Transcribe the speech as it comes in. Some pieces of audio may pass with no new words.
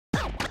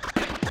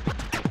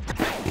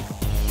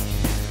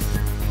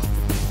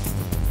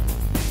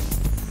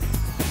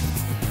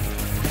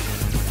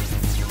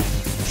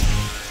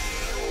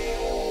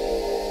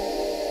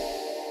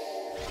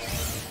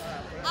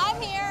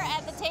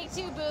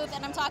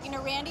talking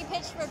to Randy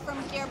Pitchford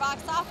from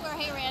Gearbox Software.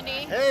 Hey,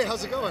 Randy. Hey,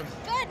 how's it going?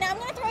 Good. Now I'm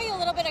going to throw you a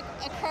little bit of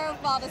a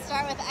curveball to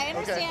start with. I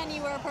understand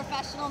you were a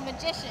professional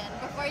magician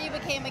before you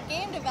became a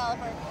game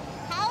developer.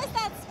 How has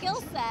that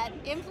skill set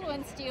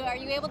influenced you? Are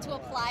you able to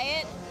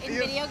apply it in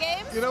video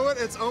games? You know what?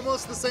 It's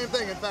almost the same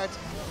thing. In fact,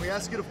 we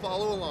ask you to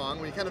follow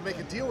along. We kind of make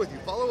a deal with you.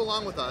 Follow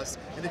along with us,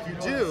 and if you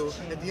do,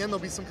 at the end there'll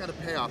be some kind of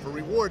payoff, a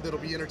reward that'll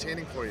be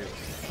entertaining for you.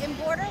 In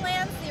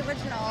Borderlands, the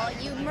original,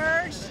 you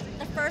merged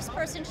the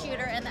first-person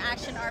shooter and the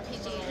action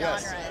RPG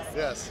genres.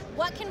 Yes.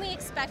 What can we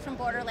expect from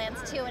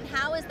Borderlands 2, and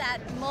how is that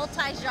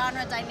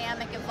multi-genre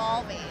dynamic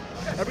evolving?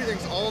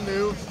 Everything's all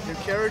new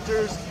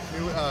characters,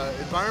 new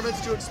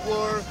environments to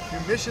explore,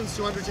 new missions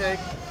to undertake.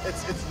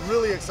 It's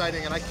really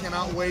exciting, and I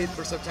cannot wait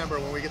for September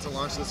when we get to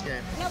launch this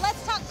game. Now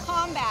let's talk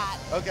combat.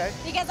 Okay.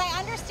 Because I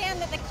understand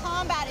that the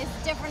combat is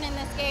different in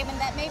this game, and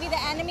that maybe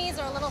the enemies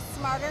are a little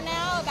smarter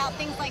now about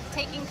things like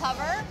taking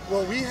cover.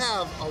 Well, we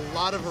have a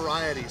lot of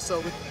variety. So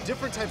with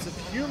different types of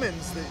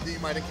humans that you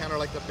might encounter,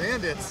 like the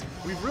bandits,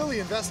 we've really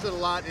invested a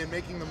lot in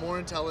making them more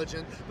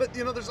intelligent. But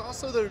you know, there's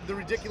also the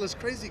ridiculous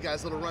crazy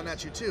guys that'll run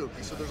at you too.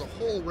 So there's a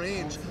whole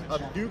range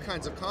of new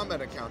kinds of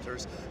combat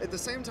encounters. At the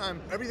same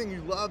time, everything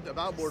you loved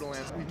about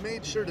Borderlands, we've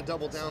made sure to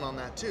double down on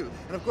that too.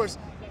 And of course,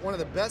 one of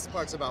the best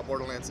parts about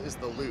Borderlands is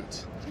the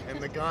loot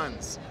and the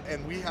guns.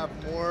 And we have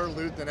more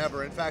loot than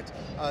ever. In fact,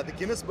 the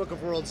Guinness Book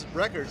of World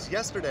Records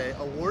yesterday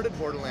awarded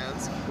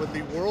Borderlands with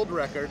the world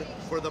record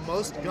for the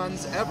most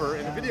guns ever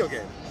in a video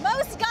game.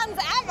 Most guns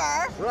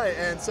ever? Right,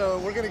 and so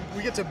we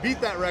get to beat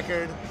that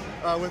record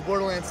with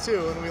Borderlands 2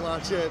 when we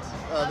launch it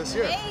this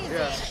year. Amazing.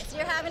 Yeah. So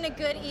you're having a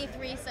good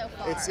E3 so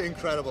far. It's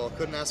incredible.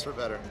 Couldn't ask for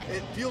better.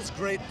 It feels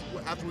great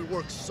after we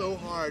work so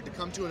hard to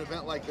come to an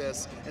event like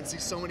this and see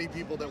so many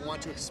people that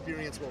want to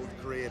experience what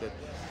we've created.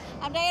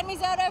 I'm Diane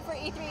Mizzotto for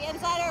E3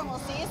 Insider, and we'll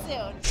see you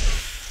soon.